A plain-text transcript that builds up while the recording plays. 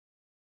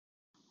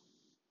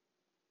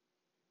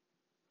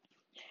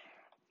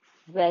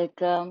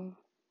Welcome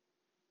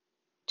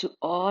to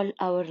all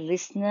our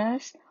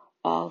listeners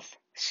of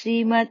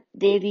Srimad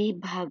Devi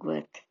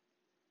Bhagwat.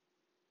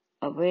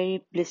 A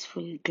very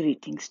blissful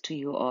greetings to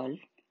you all.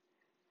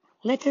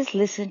 Let us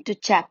listen to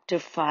chapter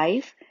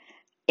 5,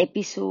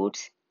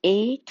 episodes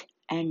 8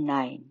 and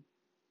 9.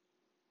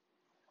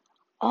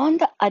 On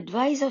the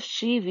advice of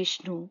Sri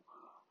Vishnu,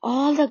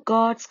 all the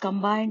gods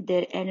combined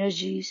their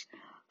energies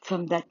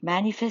from that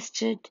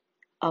manifested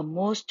a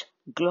most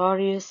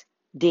glorious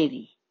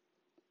Devi.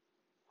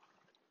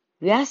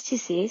 Vyasji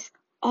says,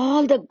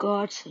 all the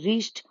gods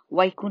reached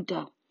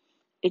Vaikuntha.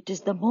 It is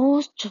the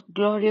most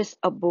glorious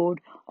abode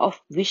of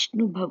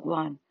Vishnu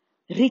Bhagwan,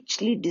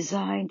 richly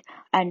designed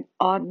and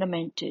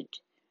ornamented.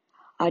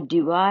 A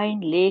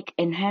divine lake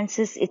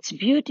enhances its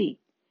beauty.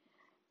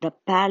 The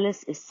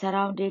palace is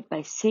surrounded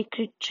by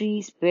sacred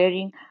trees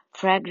bearing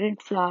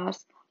fragrant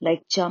flowers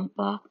like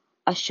champa,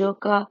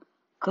 ashoka,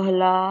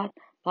 kahlar,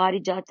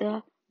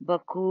 parijata,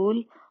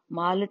 bakul,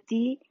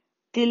 malati,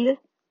 til,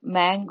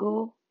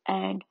 mango,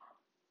 and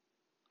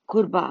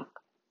kurbak.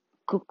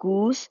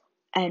 Cuckoos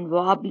and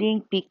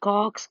warbling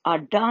peacocks are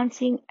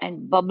dancing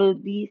and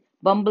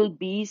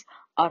bumblebees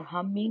are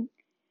humming,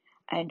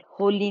 and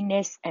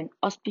holiness and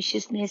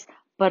auspiciousness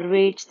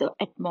pervades the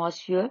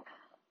atmosphere.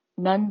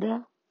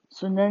 Nanda,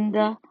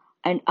 Sunanda,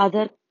 and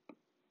other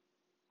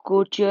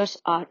courtiers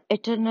are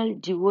eternal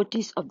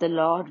devotees of the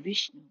Lord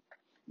Vishnu.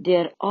 They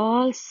are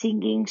all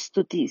singing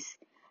stutis.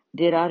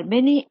 There are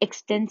many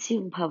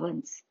extensive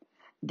bhavans.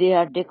 They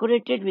are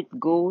decorated with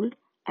gold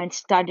and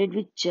studded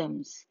with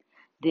gems.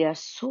 They are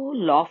so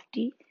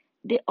lofty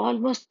they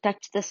almost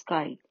touch the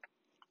sky.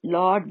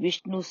 Lord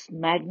Vishnu's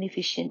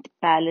magnificent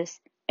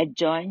palace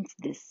adjoins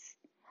this.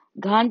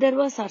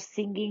 Gandharvas are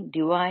singing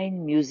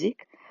divine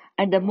music,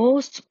 and the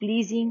most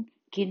pleasing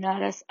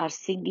kinnaras are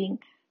singing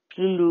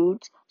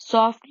preludes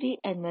softly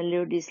and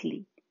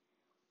melodiously.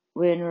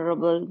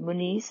 Venerable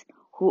Munis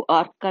who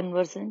are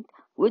conversant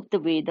with the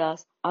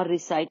Vedas are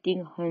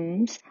reciting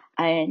hymns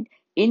and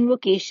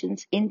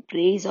invocations in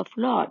praise of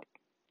Lord.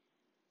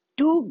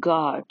 Two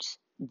guards,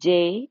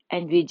 Jay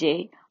and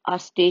Vijay, are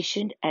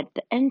stationed at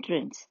the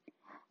entrance.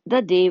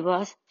 The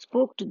Devas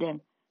spoke to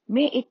them,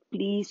 may it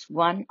please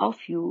one of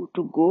you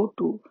to go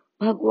to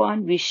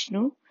Bhagwan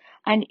Vishnu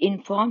and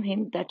inform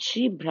him that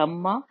Sri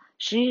Brahma,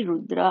 Sri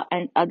Rudra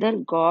and other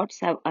gods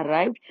have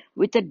arrived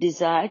with a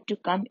desire to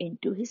come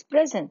into his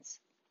presence.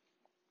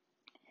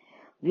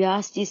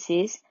 Vyasji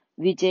says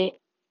Vijay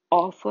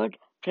offered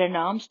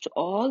pranams to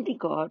all the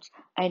gods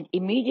and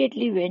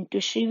immediately went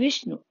to Sri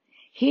Vishnu.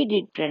 He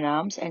did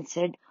pranams and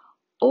said,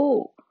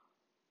 O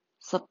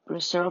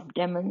suppressor of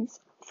demons,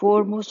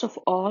 foremost of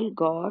all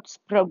gods,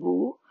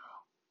 Prabhu,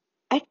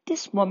 at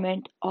this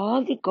moment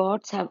all the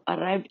gods have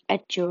arrived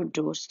at your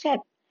doorstep.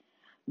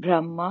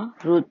 Brahma,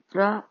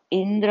 Rudra,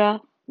 Indra,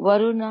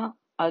 Varuna,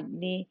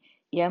 Agni,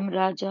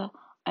 Yamraja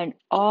and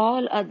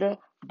all other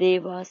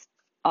devas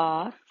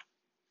are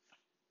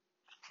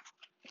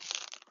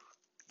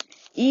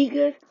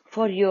eager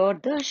for your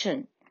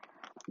darshan.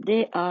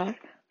 They are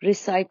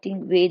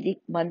reciting Vedic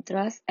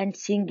mantras and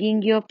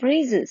singing your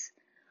praises.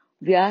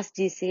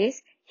 Vyasji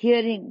says,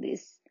 hearing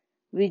this,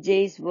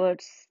 Vijay's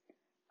words,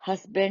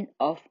 husband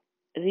of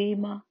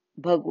Rima,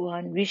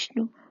 Bhagwan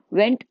Vishnu,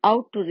 went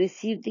out to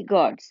receive the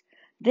gods.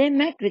 They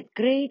met with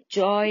great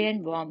joy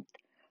and warmth.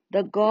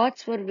 The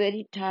gods were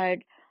very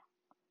tired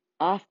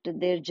after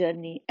their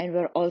journey and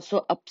were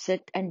also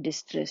upset and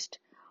distressed.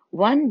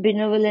 One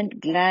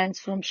benevolent glance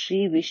from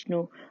Sri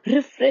Vishnu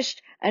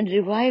refreshed and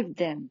revived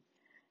them.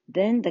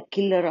 Then the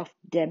killer of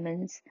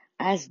demons,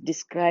 as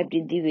described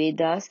in the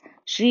Vedas,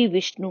 Sri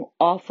Vishnu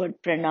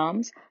offered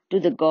pranams to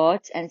the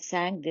gods and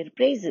sang their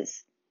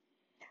praises.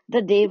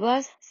 The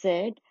Devas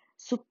said,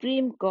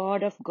 Supreme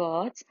God of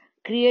gods,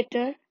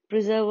 Creator,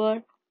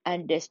 Preserver,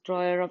 and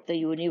Destroyer of the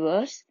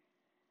universe,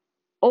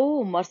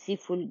 O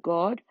merciful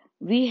God,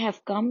 we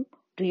have come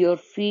to your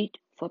feet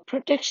for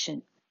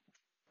protection.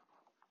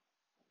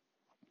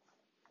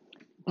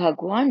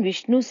 Bhagwan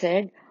Vishnu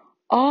said,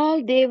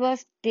 all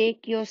devas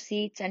take your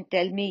seats and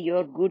tell me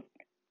your good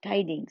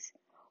tidings.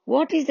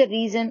 What is the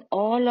reason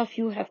all of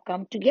you have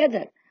come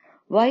together?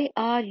 Why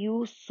are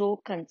you so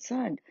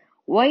concerned?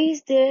 Why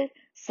is there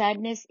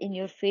sadness in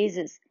your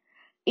faces?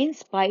 In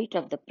spite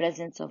of the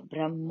presence of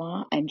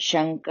Brahma and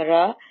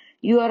Shankara,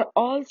 you are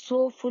all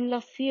so full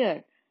of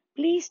fear.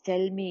 Please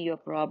tell me your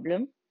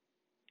problem.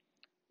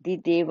 The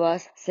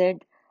devas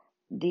said,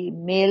 the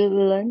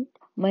malevolent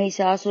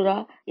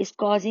Mahishasura is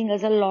causing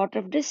us a lot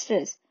of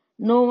distress.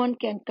 No one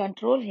can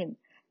control him.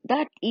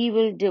 That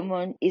evil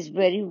demon is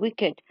very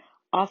wicked.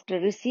 After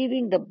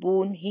receiving the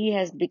boon, he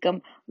has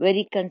become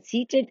very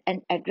conceited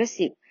and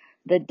aggressive.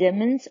 The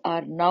demons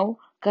are now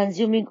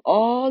consuming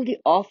all the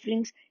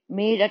offerings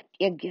made at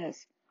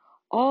yajnas.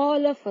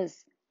 All of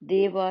us,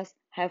 devas,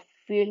 have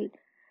fled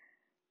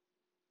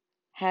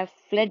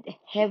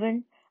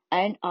heaven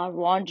and are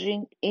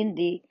wandering in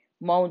the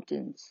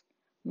mountains.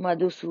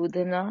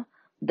 Madhusudana,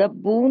 the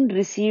boon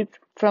received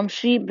from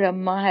Sri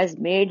Brahma has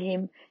made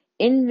him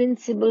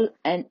invincible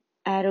and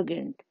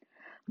arrogant.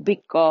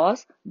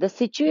 Because the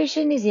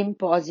situation is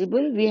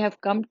impossible, we have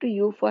come to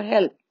you for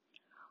help.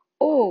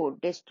 O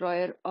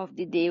destroyer of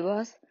the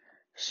Devas,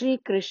 Sri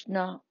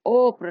Krishna,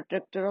 O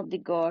protector of the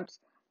gods,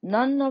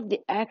 none of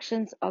the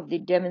actions of the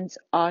demons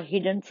are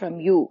hidden from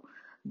you.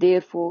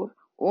 Therefore,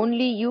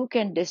 only you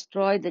can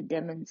destroy the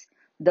demons.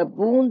 The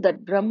boon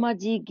that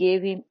Brahmaji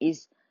gave him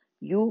is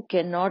you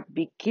cannot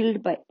be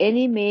killed by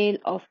any male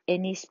of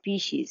any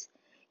species.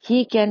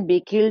 He can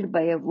be killed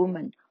by a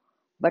woman.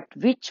 But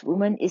which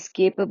woman is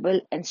capable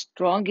and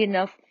strong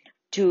enough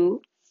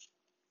to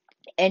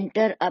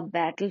enter a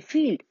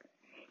battlefield?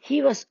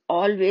 He was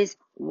always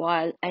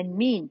wild and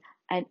mean,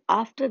 and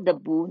after the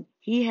boon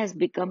he has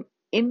become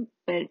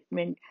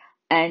impertinent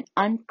and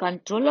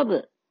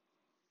uncontrollable.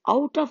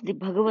 Out of the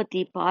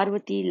Bhagavati,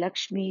 Parvati,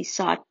 Lakshmi,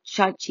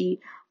 Shachi,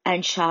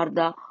 and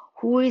Sharda,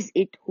 who is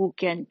it who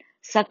can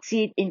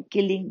succeed in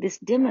killing this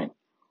demon?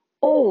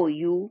 Oh,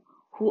 you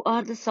who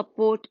are the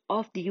support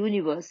of the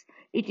universe,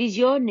 it is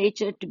your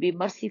nature to be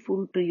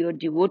merciful to your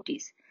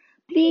devotees.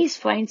 Please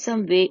find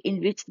some way in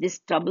which this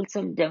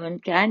troublesome demon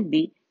can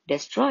be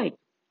destroyed.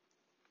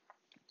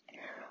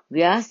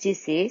 Vyasji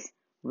says,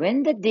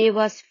 when the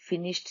Devas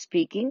finished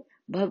speaking,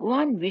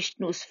 Bhagwan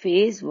Vishnu's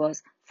face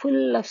was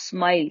full of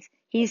smiles.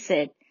 He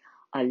said,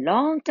 a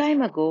long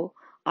time ago,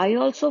 I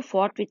also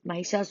fought with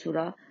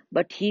Mahishasura,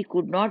 but he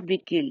could not be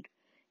killed.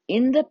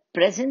 In the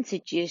present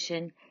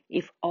situation,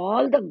 if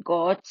all the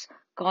gods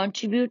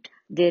contribute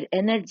their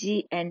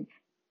energy and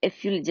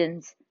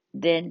effulgence,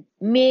 then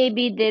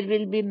maybe there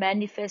will be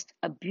manifest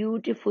a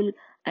beautiful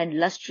and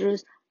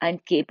lustrous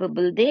and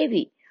capable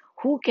Devi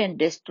who can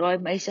destroy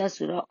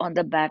Mahishasura on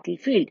the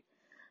battlefield.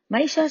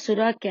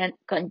 Mahishasura can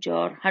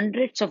conjure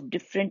hundreds of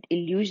different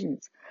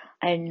illusions,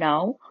 and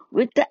now,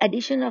 with the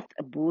addition of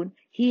a boon,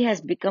 he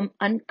has become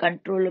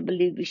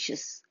uncontrollably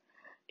vicious.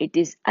 It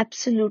is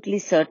absolutely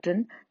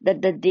certain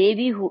that the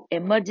Devi who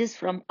emerges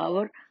from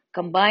our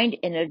combined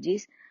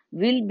energies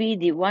will be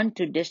the one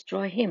to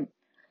destroy him.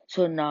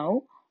 So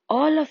now,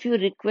 all of you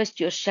request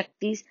your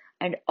Shaktis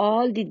and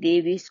all the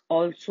Devis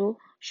also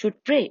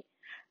should pray.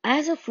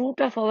 As a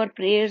fruit of our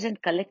prayers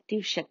and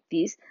collective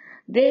Shaktis,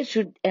 there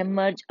should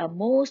emerge a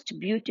most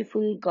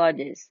beautiful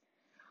goddess.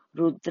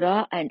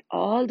 Rudra and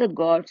all the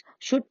gods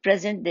should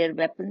present their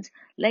weapons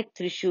like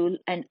Trishul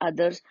and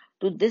others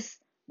to this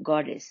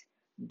goddess.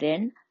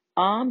 Then,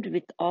 armed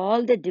with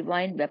all the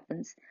divine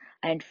weapons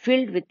and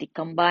filled with the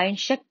combined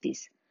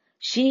Shaktis,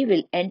 she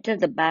will enter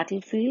the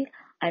battlefield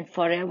and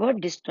forever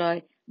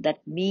destroy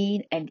that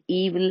mean and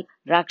evil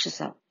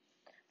Rakshasa.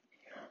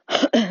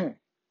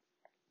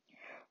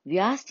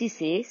 Vyasji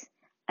says,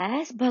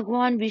 as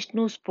Bhagwan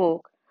Vishnu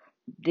spoke,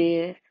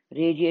 there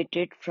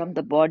radiated from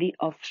the body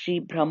of Sri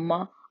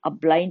Brahma a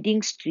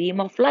blinding stream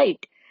of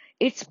light.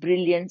 Its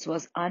brilliance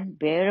was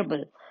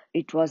unbearable.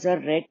 It was a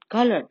red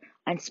color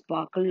and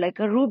sparkled like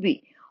a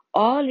ruby.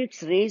 All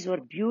its rays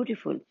were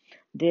beautiful.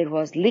 There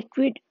was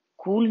liquid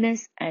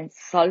coolness and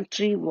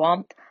sultry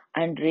warmth,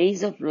 and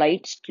rays of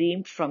light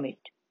streamed from it.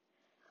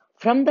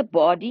 From the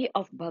body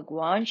of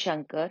Bhagwan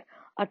Shankar,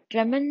 a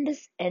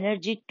tremendous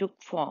energy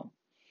took form.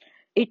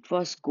 It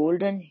was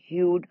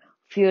golden-hued,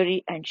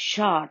 fiery and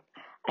sharp,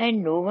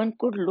 and no one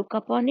could look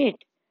upon it.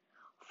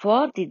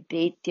 For the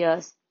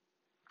Daityas,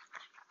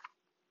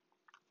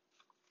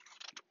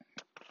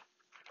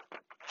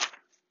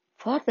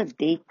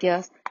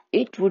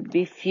 it would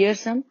be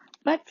fearsome,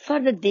 but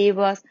for the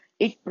Devas,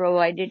 it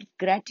provided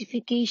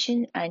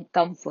gratification and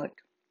comfort.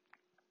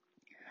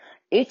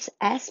 Its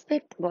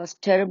aspect was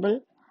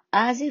terrible,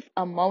 as if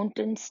a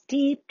mountain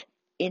steeped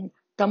in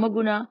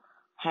tamaguna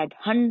had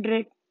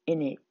 100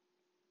 in it.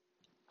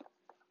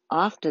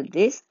 After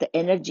this, the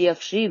energy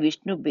of Sri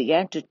Vishnu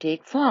began to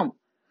take form.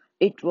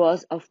 It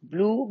was of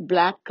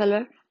blue-black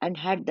color and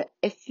had the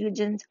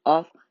effulgence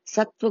of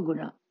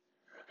Sattva-guna.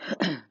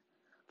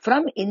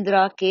 From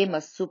Indra came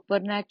a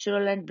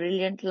supernatural and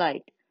brilliant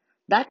light.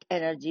 That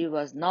energy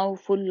was now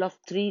full of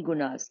three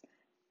gunas,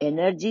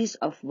 energies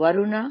of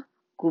Varuna,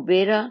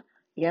 Kubera,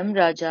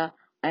 Yamraja,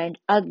 and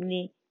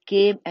Agni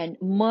came and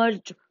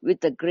merged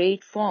with a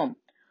great form.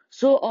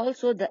 So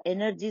also the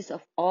energies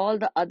of all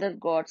the other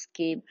gods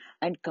came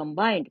and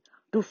combined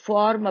to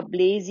form a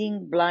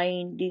blazing,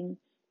 blinding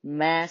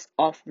mass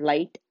of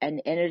light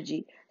and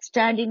energy,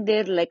 standing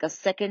there like a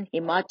second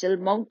Himachal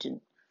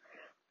mountain.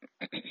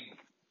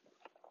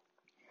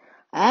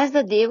 As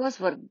the Devas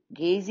were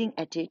gazing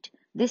at it,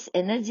 this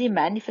energy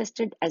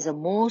manifested as a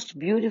most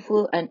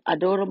beautiful and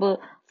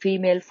adorable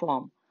female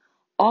form.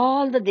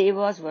 All the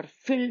Devas were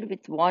filled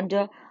with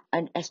wonder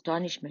and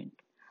astonishment.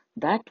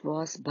 That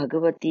was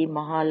Bhagavati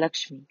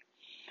Mahalakshmi.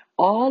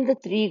 All the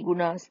three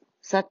gunas,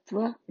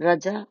 Sattva,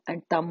 Raja,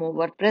 and Tamo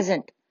were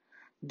present.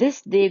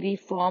 This Devi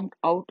formed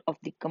out of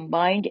the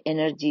combined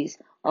energies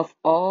of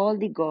all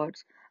the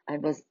gods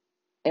and was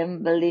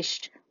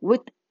embellished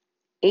with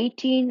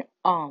 18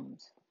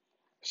 arms.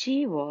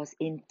 She was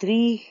in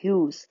three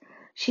hues.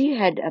 She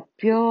had a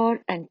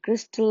pure and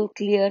crystal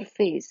clear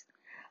face.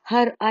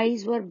 Her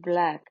eyes were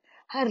black,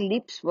 her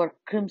lips were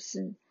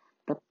crimson,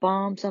 the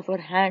palms of her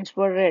hands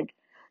were red.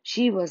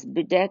 She was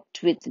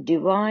bedecked with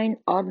divine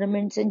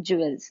ornaments and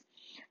jewels,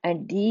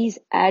 and these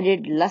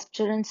added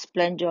luster and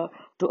splendor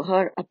to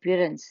her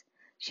appearance.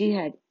 She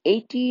had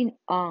 18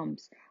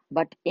 arms,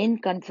 but in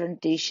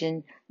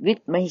confrontation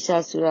with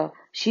Mahishasura,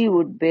 she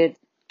would bear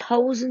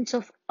thousands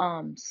of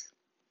arms.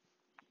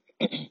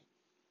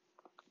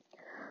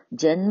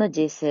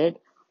 Janmajay said,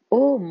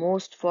 O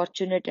most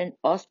fortunate and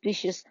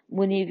auspicious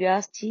Muni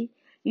Vyasji,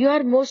 you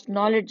are most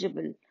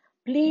knowledgeable.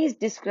 Please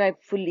describe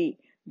fully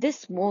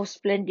this most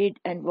splendid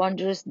and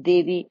wondrous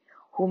Devi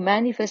who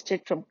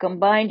manifested from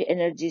combined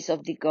energies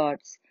of the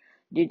gods.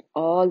 Did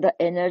all the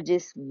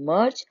energies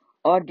merge,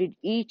 or did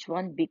each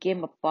one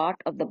become a part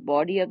of the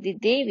body of the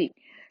Devi,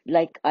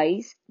 like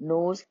eyes,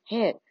 nose,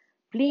 hair?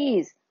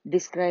 Please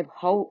describe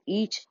how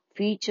each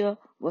feature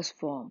was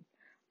formed.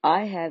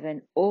 I have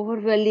an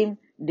overwhelming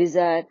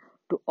desire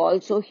to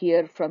also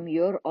hear from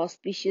your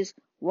auspicious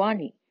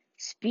Vani,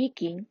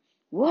 speaking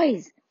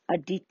voice, a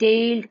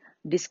detailed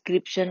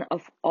description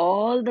of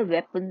all the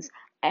weapons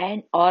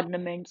and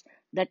ornaments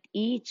that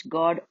each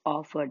god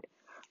offered.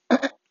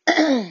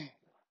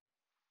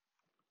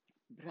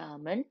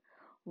 Brahman,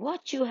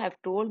 what you have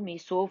told me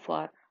so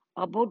far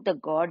about the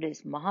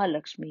goddess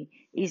Mahalakshmi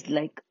is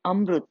like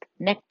Amrut,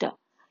 nectar.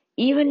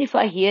 Even if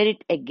I hear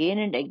it again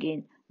and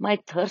again, my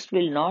thirst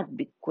will not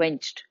be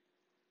quenched.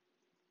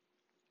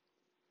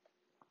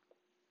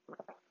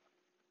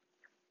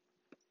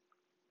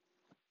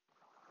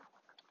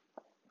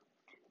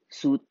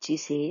 Suchi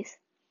says,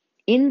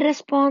 in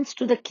response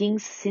to the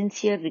king's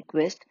sincere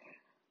request,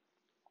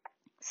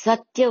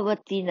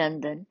 Satyavati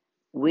Nandan,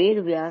 Ved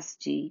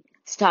Vyasji,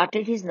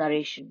 started his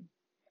narration.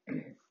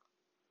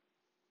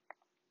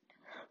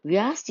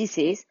 Vyasji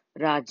says,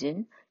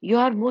 Rajan, you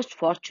are most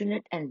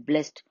fortunate and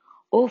blessed,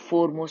 O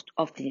foremost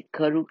of the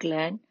Karu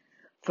clan.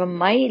 From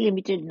my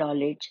limited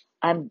knowledge,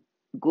 I am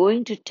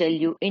going to tell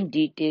you in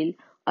detail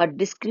a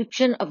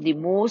description of the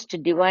most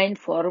divine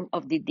form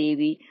of the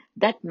Devi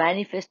that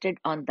manifested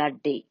on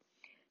that day.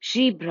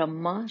 Sri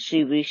Brahma,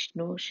 Sri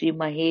Vishnu, Sri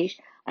Mahesh,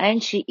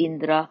 and Sri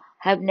Indra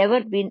have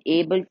never been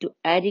able to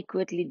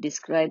adequately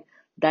describe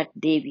that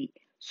Devi.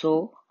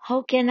 So,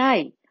 how can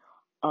I,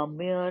 a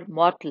mere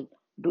mortal,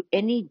 do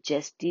any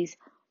justice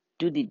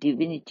to the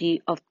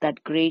divinity of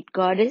that great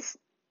goddess?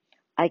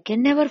 I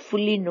can never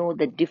fully know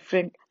the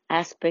different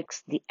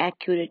aspects, the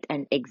accurate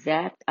and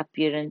exact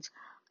appearance,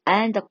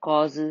 and the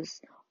causes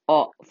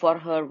for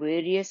her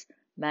various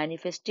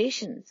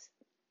manifestations.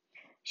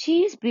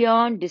 She is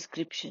beyond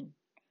description.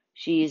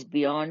 She is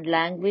beyond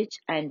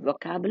language and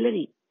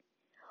vocabulary.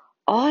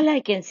 All I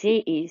can say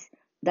is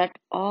that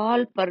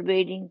all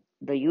pervading,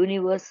 the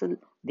universal,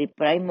 the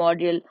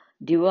primordial,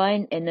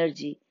 divine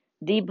energy,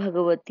 the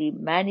Bhagavati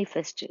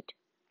manifested.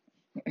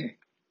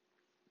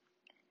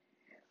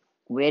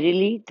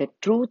 Verily, the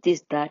truth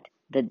is that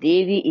the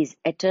Devi is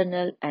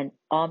eternal and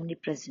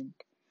omnipresent.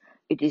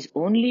 It is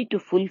only to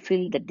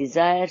fulfill the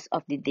desires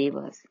of the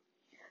Devas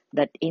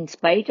that in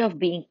spite of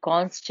being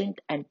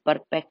constant and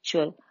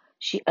perpetual,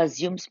 she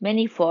assumes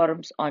many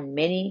forms on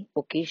many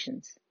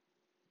occasions.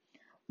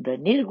 The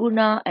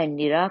Nirguna and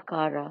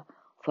Nirakara,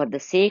 for the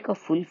sake of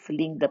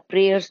fulfilling the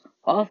prayers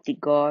of the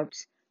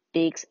gods,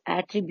 takes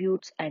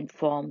attributes and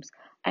forms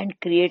and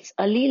creates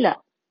a Leela.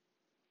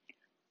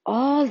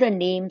 All the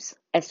names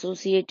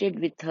associated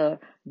with her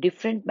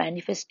different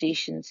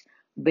manifestations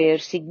bear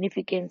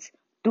significance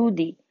to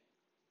the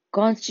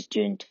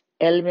constituent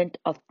element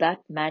of that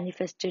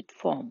manifested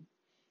form.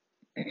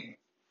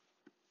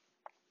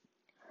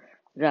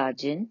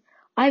 Rajan,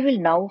 I will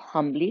now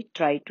humbly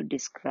try to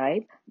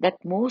describe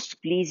that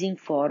most pleasing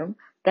form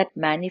that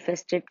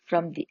manifested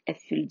from the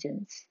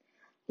effulgence,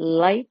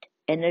 light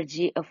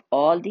energy of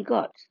all the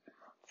gods.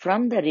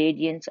 From the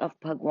radiance of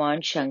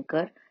Bhagwan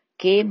Shankar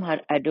came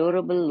her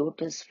adorable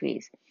lotus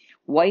face,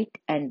 white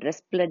and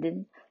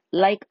resplendent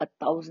like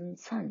 1,000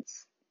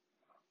 suns.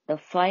 The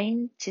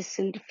fine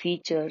chiseled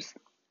features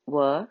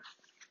were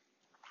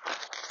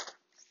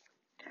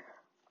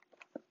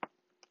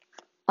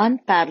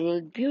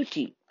unparalleled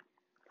beauty.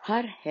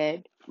 Her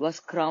head was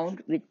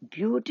crowned with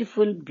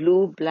beautiful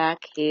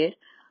blue-black hair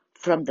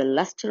from the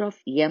lustre of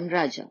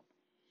Yamraja.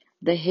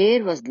 The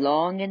hair was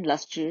long and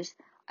lustrous,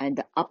 and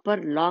the upper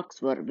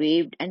locks were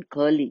waved and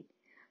curly.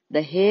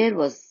 The hair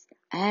was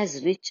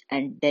as rich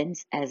and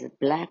dense as a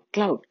black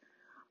cloud.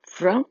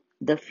 From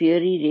the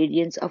fiery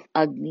radiance of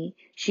Agni,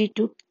 she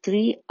took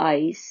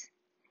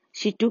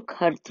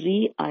her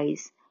 3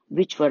 eyes,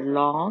 which were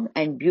long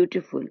and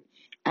beautiful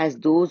as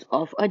those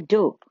of a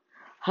dove.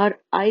 Her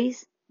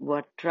eyes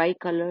were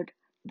tricolored,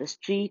 the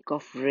streak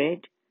of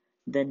red,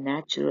 the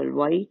natural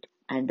white,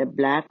 and the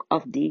black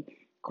of the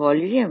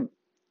collyrium.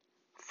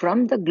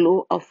 From the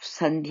glow of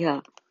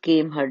Sandhya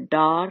came her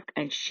dark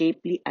and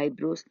shapely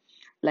eyebrows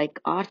like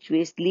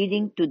archways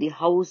leading to the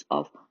house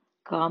of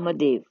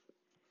Kamadev.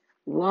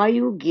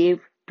 Vayu gave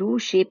 2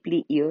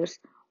 shapely ears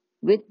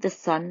with the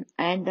sun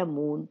and the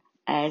moon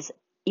as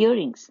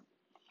earrings.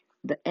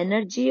 The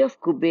energy of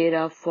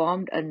Kubera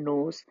formed a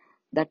nose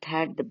that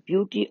had the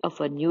beauty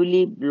of a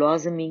newly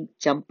blossoming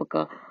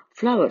champaka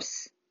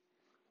flowers.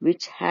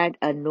 which had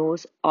a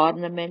nose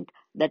ornament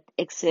that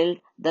excelled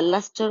the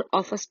luster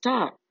of a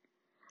star.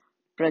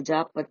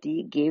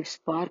 Prajapati gave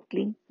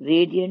sparkling,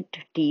 radiant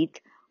teeth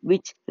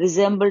which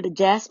resembled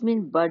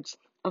jasmine buds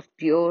of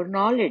pure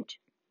knowledge.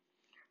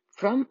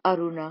 From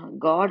Aruna,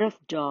 god of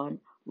dawn,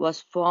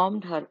 was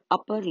formed her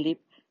upper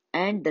lip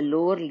and the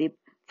lower lip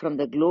from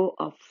the glow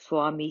of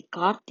Swami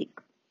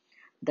Kartik.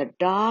 The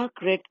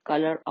dark red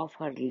color of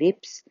her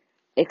lips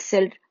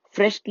excelled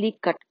freshly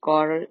cut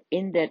coral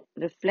in their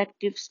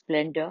reflective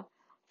splendor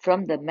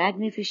from the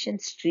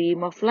magnificent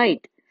stream of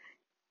light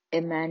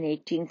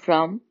emanating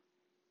from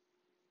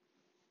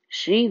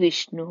Sri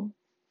Vishnu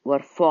were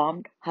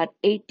formed her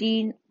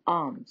 18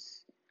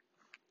 arms,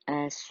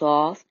 as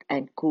soft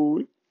and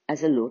cool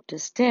as a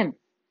lotus stem.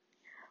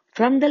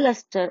 From the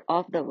luster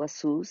of the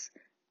Vasus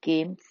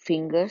came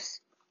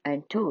fingers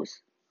and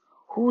toes,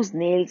 whose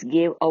nails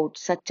gave out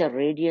such a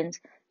radiance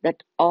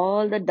that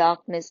all the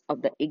darkness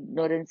of the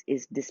ignorance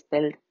is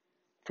dispelled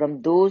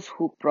from those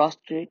who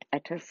prostrate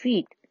at her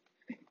feet.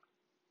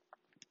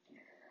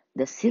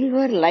 The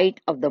silver light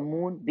of the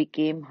moon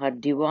became her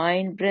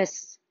divine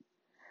breasts,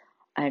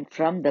 and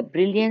from the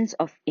brilliance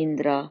of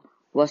Indra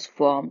was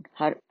formed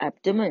her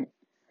abdomen,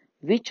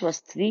 which was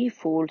three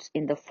folds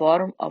in the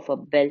form of a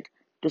belt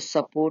to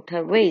support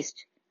her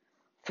waist.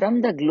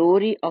 From the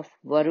glory of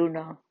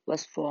Varuna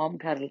was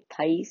formed her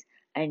thighs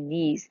and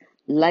knees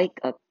like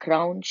a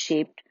crown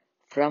shaped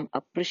from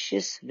a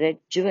precious red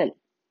jewel.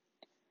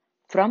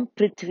 From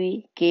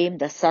Prithvi came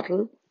the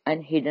subtle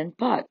and hidden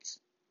parts.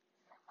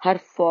 Her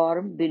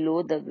form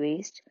below the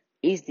waist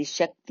is the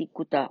Shakti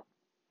Kuta,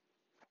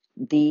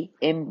 the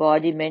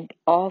embodiment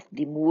of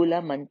the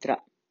Mula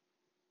Mantra.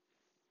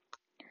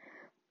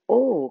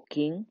 O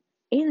King,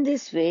 in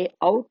this way,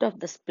 out of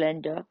the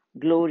splendor,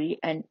 glory,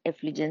 and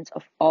effulgence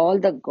of all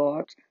the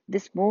gods,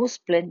 this most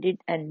splendid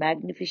and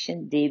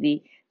magnificent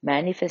Devi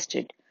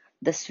manifested.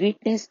 The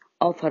sweetness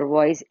of her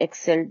voice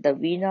excelled the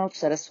Veena of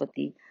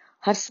Saraswati.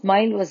 Her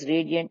smile was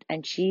radiant,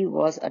 and she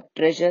was a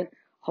treasure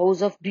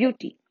house of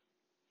beauty.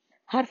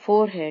 Her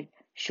forehead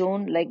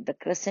shone like the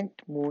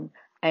crescent moon,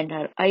 and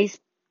her eyes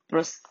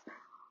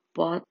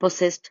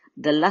possessed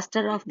the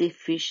luster of the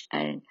fish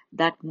and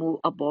that move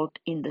about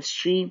in the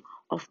stream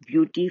of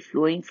beauty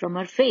flowing from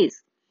her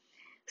face.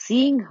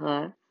 Seeing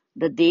her,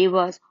 the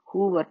Devas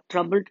who were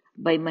troubled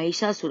by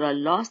Mahishasura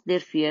lost their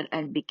fear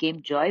and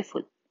became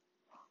joyful.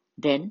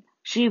 Then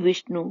Sri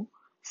Vishnu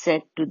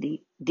said to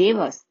the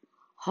Devas,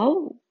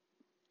 "How?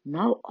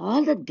 Now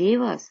all the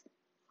Devas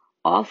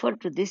offer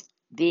to this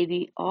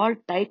Devi all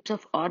types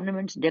of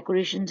ornaments,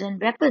 decorations, and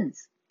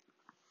weapons."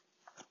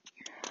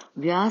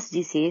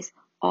 Vyasji says,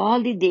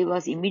 all the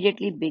devas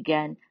immediately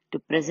began to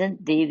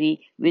present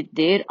Devi with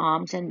their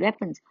arms and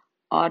weapons,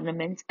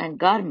 ornaments and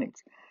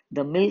garments.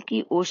 The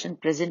milky ocean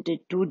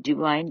presented two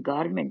divine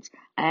garments,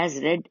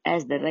 as red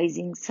as the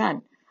rising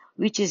sun,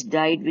 which is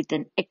dyed with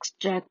an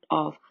extract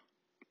of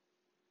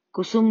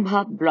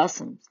kusumba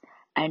blossoms,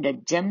 and a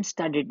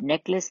gem-studded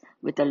necklace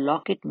with a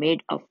locket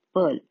made of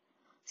pearl.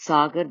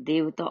 Sagar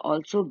Devata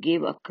also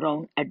gave a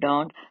crown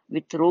adorned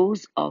with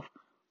rows of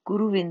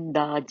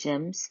Kuruvinda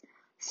gems,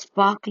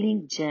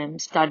 sparkling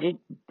gem-studded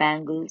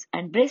bangles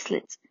and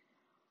bracelets.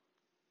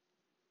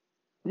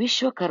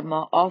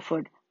 Vishwakarma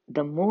offered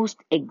the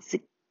most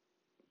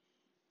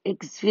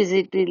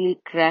exquisitely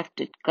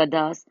crafted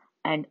kadas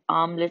and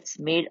armlets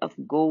made of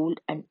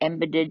gold and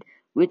embedded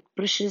with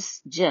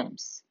precious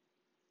gems.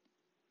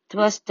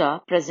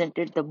 Twasta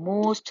presented the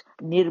most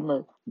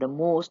nirmal, the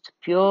most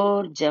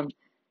pure gem-studded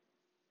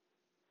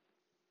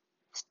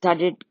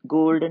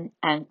golden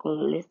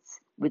anklets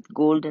with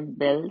golden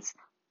bells,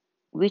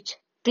 which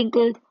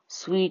tinkled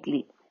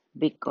sweetly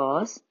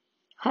because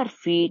her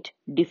feet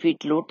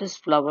depicted lotus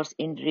flowers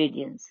in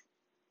radiance.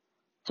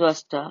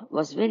 Twasta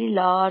was very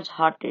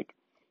large-hearted.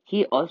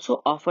 He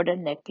also offered a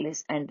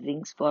necklace and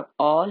rings for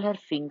all her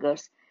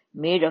fingers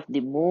made of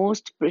the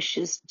most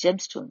precious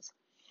gemstones.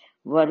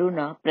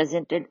 Varuna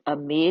presented a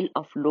male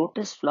of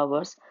lotus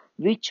flowers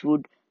which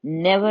would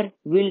never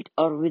wilt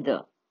or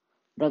wither.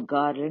 The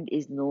garland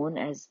is known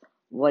as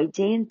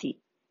Vaijayanti,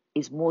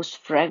 is most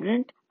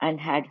fragrant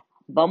and had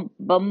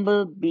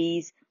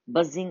bumblebees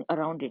buzzing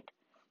around it.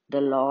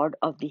 The Lord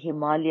of the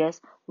Himalayas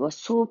was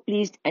so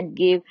pleased and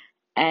gave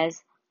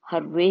as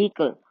her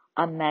vehicle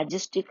a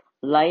majestic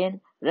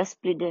lion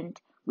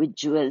resplendent with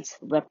jewels,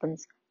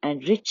 weapons,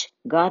 and rich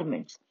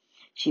garments.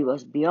 She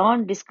was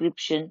beyond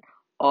description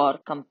or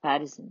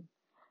comparison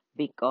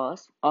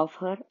because of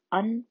her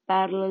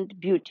unparalleled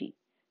beauty.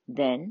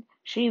 Then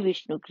Sri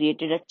Vishnu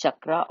created a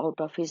chakra out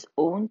of his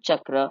own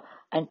chakra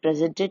and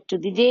presented to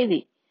the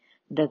Devi.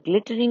 The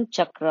glittering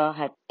chakra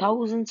had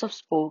thousands of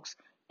spokes.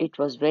 It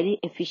was very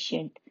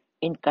efficient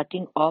in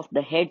cutting off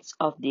the heads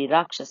of the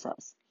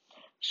Rakshasas.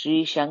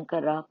 Sri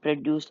Shankara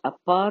produced a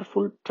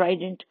powerful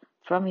trident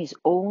from his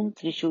own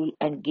Trishul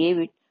and gave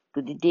it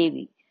to the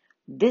Devi.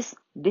 This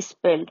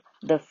dispelled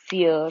the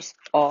fears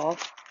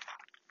of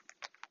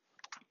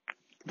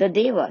the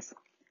Devas.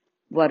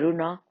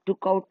 Varuna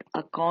took out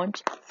a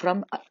conch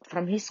from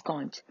his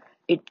conch.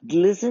 It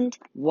glistened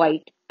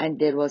white, and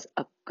there was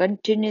a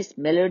continuous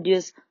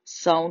melodious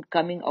sound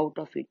coming out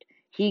of it.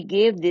 He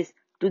gave this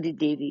to the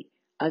Devi.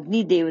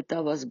 Agni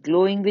Devata was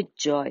glowing with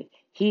joy.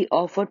 He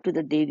offered to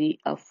the Devi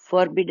a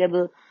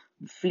formidable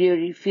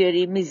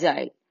fiery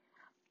missile.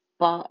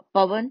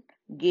 Pavan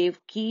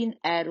gave keen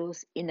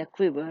arrows in a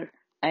quiver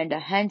and a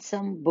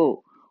handsome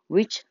bow,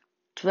 which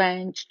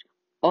twanged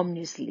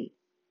ominously.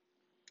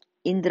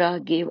 Indra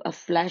gave a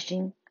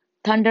flashing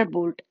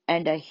thunderbolt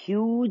and a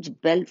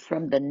huge bell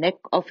from the neck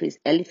of his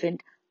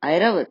elephant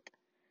Airavat.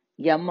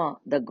 Yama,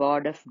 the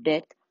god of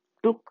death,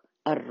 took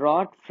a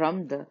rod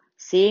from the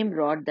same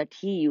rod that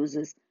he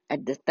uses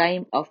at the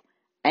time of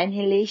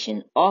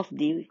annihilation of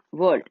the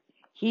world.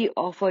 He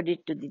offered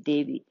it to the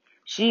Devi.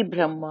 Sri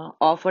Brahma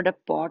offered a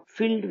pot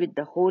filled with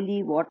the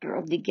holy water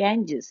of the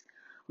Ganges.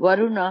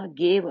 Varuna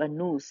gave a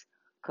noose.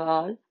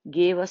 Kal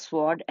gave a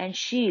sword and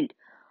shield.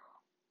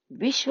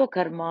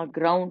 Vishwakarma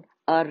ground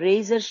a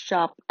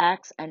razor-sharp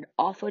axe and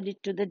offered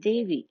it to the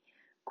Devi.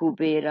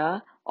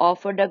 Kubera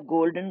offered a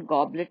golden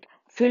goblet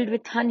filled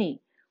with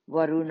honey.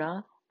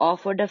 Varuna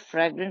offered a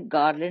fragrant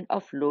garland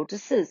of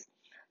lotuses.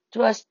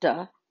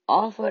 Twasta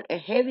offered a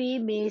heavy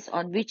mace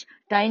on which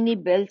tiny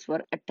bells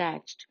were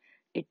attached.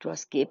 It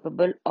was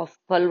capable of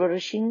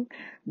pulverizing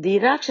the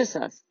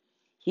Rakshasas.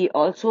 He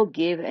also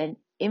gave an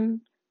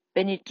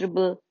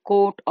impenetrable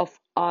coat of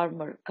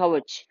armor,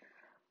 Kavach.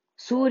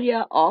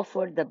 Surya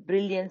offered the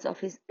brilliance of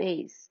his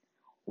face.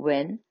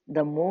 When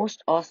the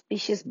most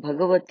auspicious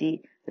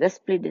Bhagavati,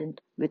 resplendent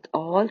with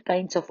all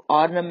kinds of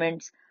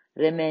ornaments,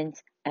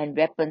 remnants, and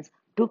weapons,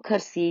 took her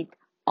seat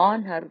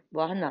on her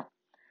Vahana,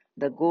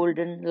 the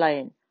golden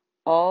lion,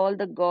 all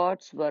the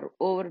gods were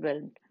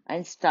overwhelmed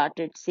and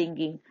started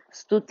singing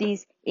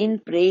stutis in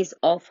praise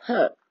of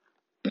her.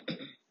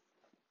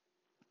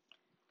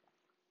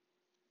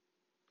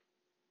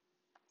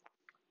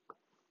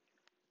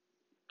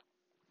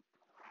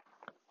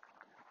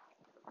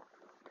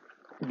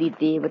 The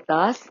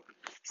Devatas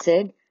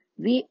said,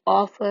 "We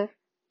offer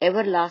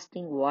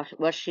everlasting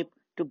worship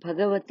to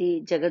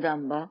Bhagavati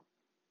Jagadamba,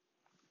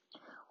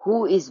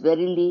 who is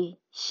verily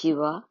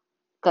Shiva,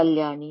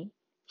 Kalyani,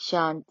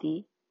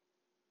 Shanti,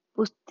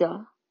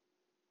 Pusta,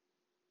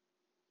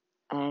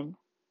 and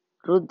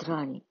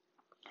Rudrani.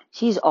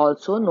 She is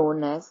also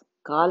known as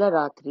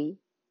Kalaratri,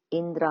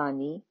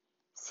 Indrani,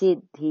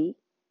 Siddhi,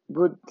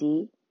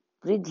 Buddhi,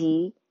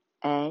 Vridhi,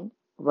 and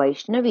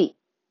Vaishnavi.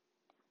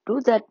 To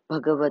that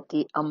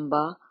Bhagavati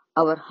Amba,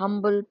 our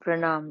humble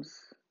pranams.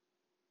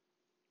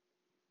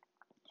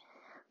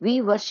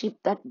 We worship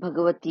that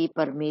Bhagavati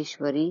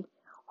Parmeshwari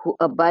who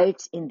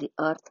abides in the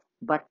earth,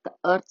 but the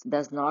earth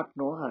does not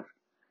know her.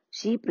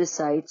 She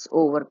presides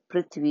over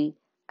Prithvi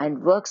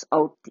and works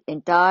out the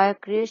entire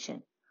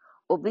creation.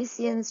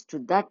 Obeisance to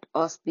that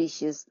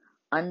auspicious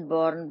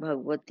unborn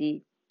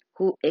Bhagavati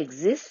who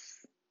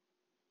exists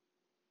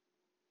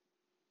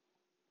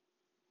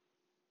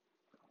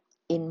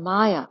in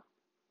Maya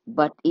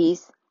but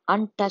is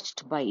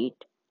untouched by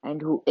it,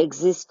 and who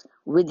exists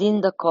within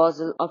the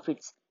causal of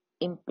its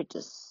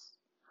impetus.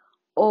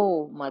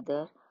 O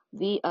Mother,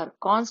 we are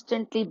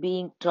constantly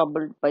being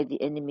troubled by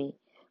the enemy.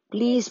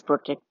 Please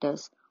protect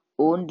us.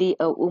 Only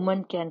a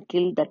woman can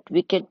kill that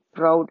wicked,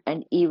 proud,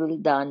 and evil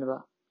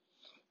Danva.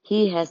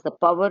 He has the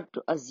power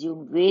to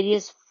assume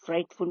various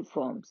frightful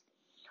forms.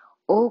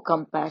 O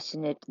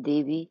compassionate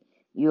Devi,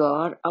 you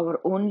are our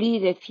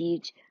only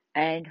refuge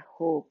and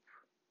hope.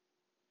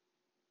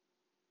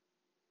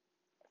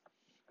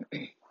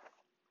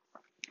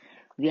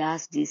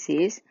 Vyasji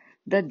says,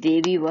 the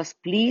Devi was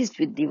pleased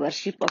with the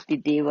worship of the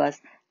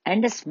Devas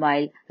and a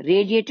smile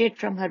radiated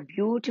from her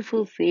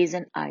beautiful face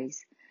and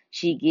eyes.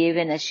 She gave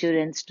an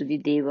assurance to the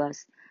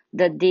Devas.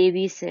 The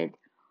Devi said,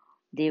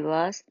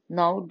 Devas,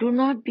 now do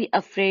not be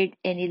afraid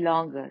any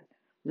longer.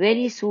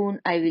 Very soon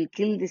I will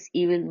kill this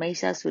evil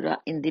Mahishasura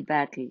in the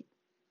battle.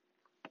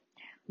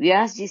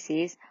 Vyasji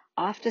says,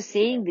 after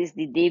saying this,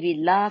 the Devi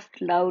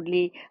laughed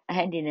loudly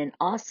and in an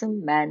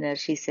awesome manner.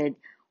 She said,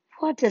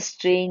 what a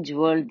strange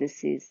world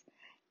this is,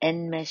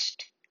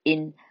 enmeshed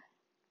in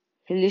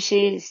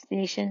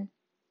hallucination,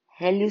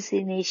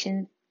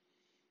 hallucination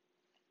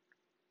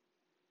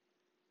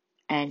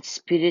and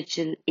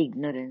spiritual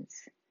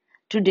ignorance.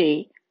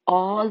 Today,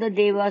 all the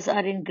devas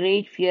are in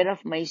great fear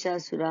of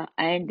Mahishasura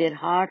and their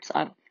hearts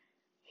are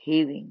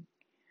heaving.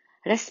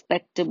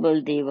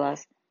 Respectable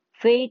devas,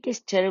 fate is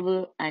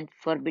terrible and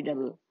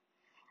formidable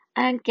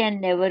and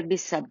can never be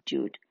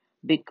subdued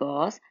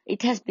because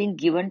it has been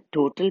given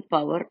total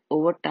power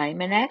over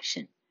time and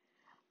action.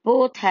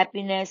 Both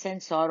happiness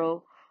and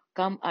sorrow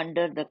come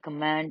under the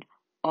command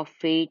of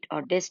fate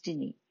or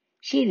destiny.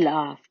 She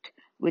laughed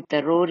with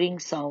a roaring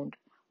sound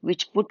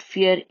which put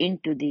fear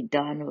into the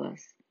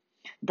Danvas.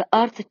 The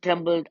earth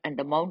trembled and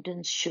the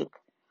mountains shook.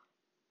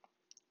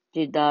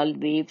 Tidal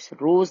waves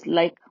rose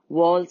like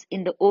walls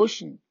in the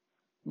ocean.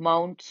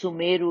 Mount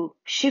Sumeru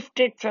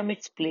shifted from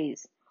its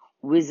place.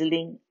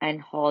 Whistling and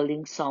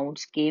howling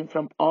sounds came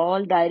from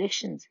all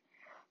directions.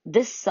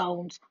 This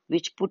sounds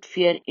which put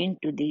fear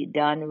into the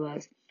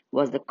Danavas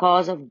was the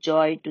cause of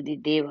joy to the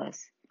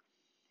Devas.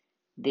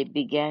 They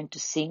began to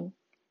sing,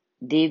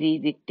 Devi,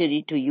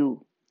 victory to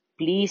you.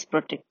 Please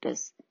protect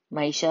us.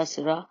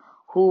 Mahishasura,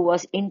 who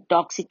was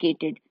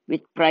intoxicated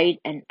with pride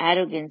and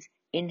arrogance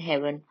in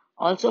heaven,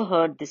 also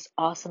heard this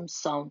awesome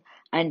sound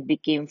and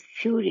became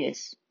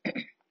furious.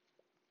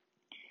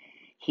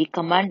 He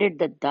commanded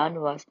the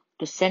Danavas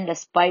to send a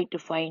spy to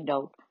find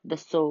out the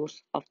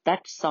source of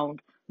that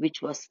sound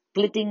which was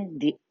splitting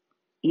the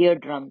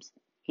eardrums.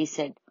 He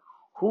said,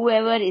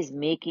 "Whoever is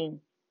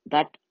making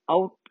that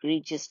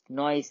outrageous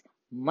noise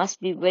must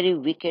be very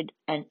wicked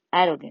and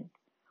arrogant,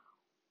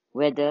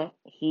 whether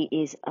he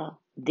is a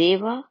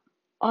Deva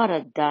or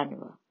a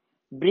Danava.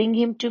 Bring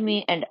him to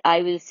me and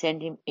I will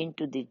send him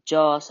into the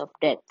jaws of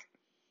death.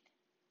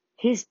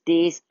 His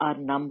days are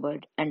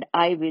numbered and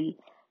I will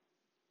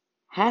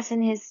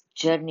hasten his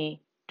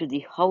journey to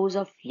the house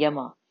of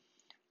Yama.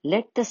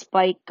 Let the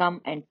spy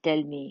come and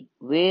tell me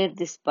where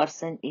this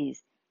person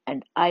is,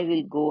 and I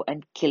will go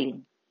and kill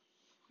him."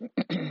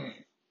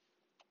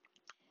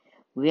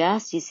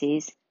 Vyasji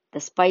says the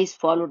spies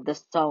followed the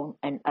sound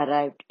and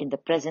arrived in the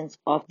presence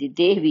of the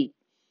Devi.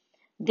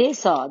 They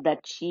saw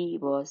that she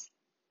was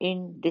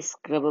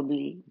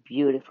indescribably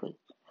beautiful.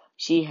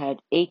 She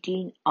had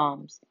 18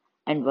 arms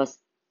and was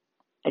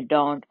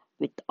adorned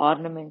with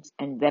ornaments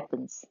and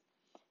weapons.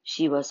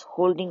 She was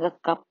holding a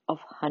cup of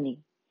honey,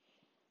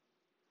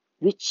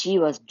 which she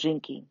was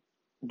drinking.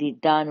 The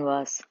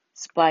Danvas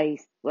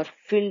spies were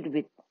filled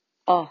with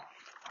awe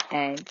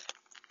and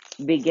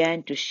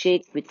began to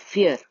shake with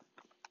fear.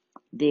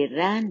 They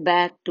ran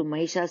back to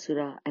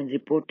Mahishasura and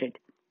reported,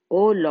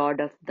 "O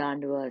Lord of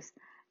Dandavas,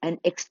 an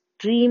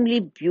extremely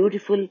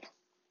beautiful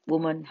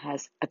woman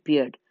has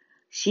appeared.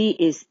 She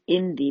is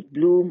in the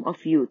bloom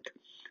of youth.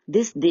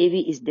 This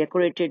Devi is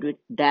decorated with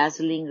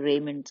dazzling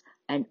raiments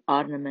and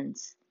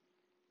ornaments.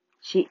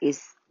 She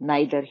is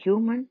neither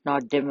human nor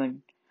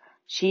demon.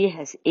 She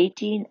has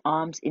 18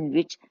 arms in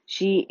which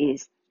she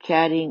is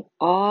carrying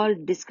all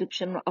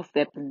description of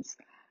weapons.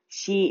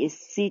 She is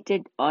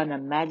seated on a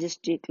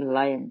majestic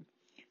lion.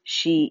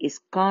 She is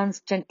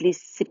constantly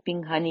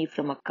sipping honey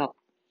from a cup.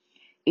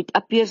 It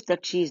appears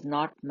that she is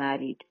not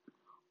married.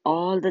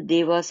 All the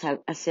devas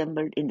have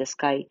assembled in the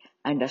sky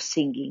and are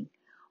singing,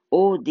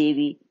 'O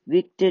Devi,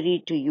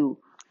 victory to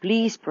you.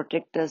 Please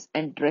protect us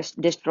and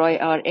destroy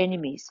our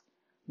enemies.'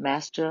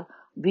 Master,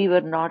 we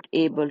were not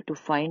able to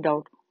find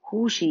out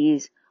who she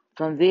is,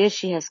 from where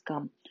she has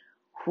come,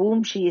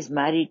 whom she is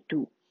married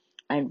to,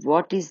 and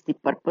what is the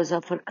purpose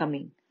of her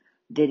coming.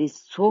 There is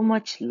so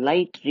much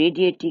light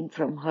radiating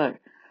from her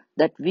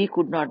that we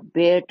could not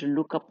bear to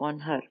look upon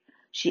her.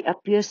 She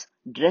appears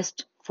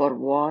dressed for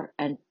war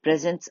and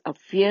presents a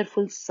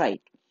fearful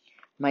sight."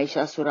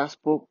 Mahishasura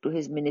spoke to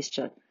his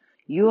minister,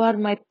 "You are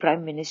my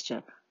prime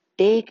minister.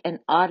 Take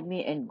an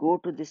army and go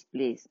to this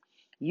place.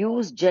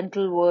 Use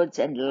gentle words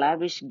and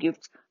lavish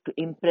gifts to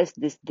impress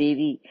this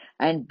Devi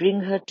and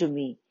bring her to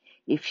me.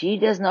 If she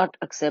does not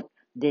accept,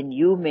 then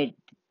you may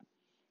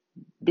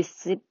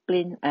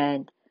discipline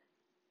and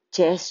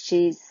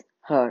chastise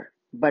her,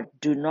 but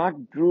do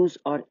not bruise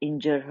or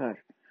injure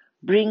her.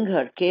 Bring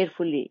her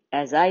carefully,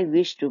 as I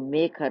wish to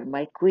make her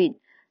my queen.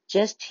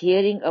 Just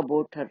hearing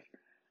about her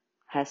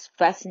has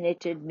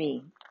fascinated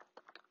me."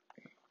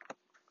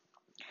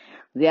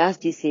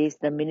 Vyasji says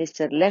the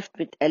minister left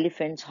with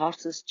elephants,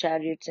 horses,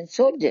 chariots, and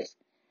soldiers.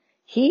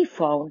 He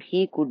found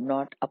he could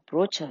not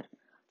approach her.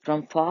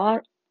 From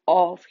far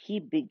off he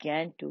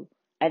began to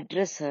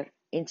address her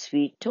in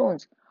sweet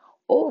tones.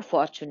 "O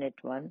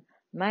fortunate one,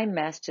 my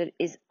master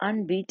is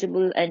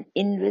unbeatable and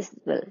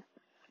invisible.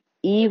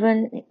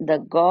 Even the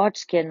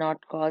gods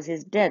cannot cause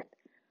his death,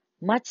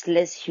 much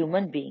less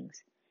human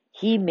beings.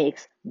 He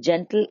makes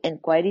gentle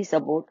enquiries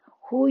about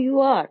who you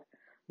are,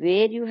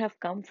 where you have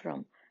come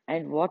from,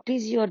 and what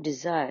is your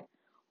desire.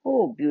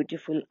 O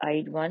beautiful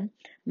eyed one,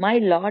 my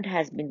lord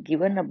has been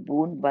given a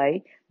boon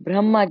by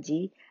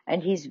Brahmaji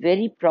and he is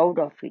very proud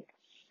of it.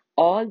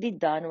 All the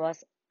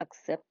Danavas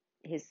accept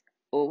his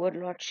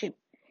overlordship.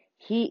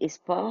 He is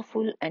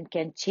powerful and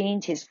can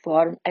change his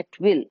form at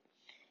will.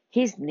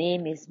 His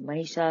name is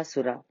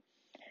Mahishasura.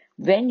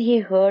 When he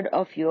heard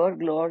of your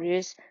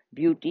glorious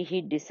beauty,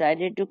 he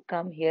decided to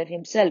come here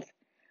himself.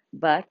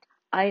 But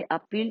I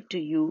appeal to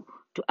you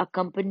to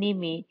accompany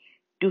me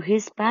to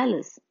his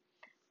palace.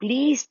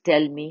 Please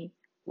tell me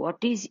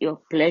what is your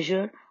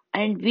pleasure,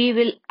 and we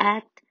will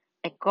act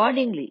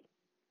accordingly."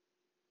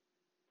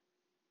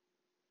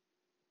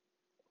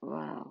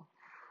 Wow.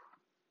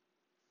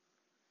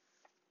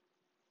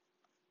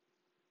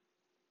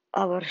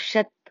 Our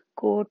Shat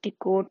Koti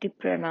Koti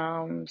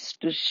pranams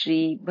to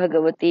Sri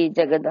Bhagavati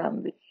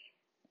Jagadambi.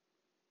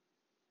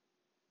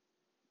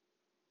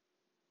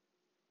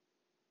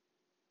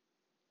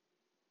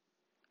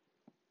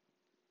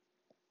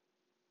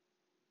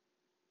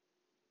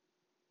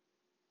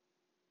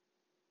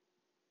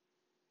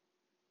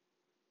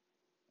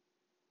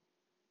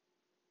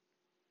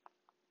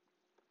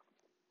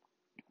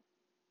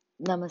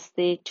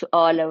 Namaste to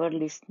all our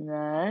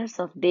listeners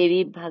of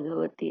Devi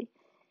Bhagavati.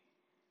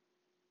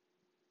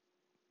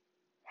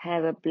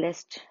 Have a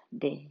blessed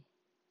day.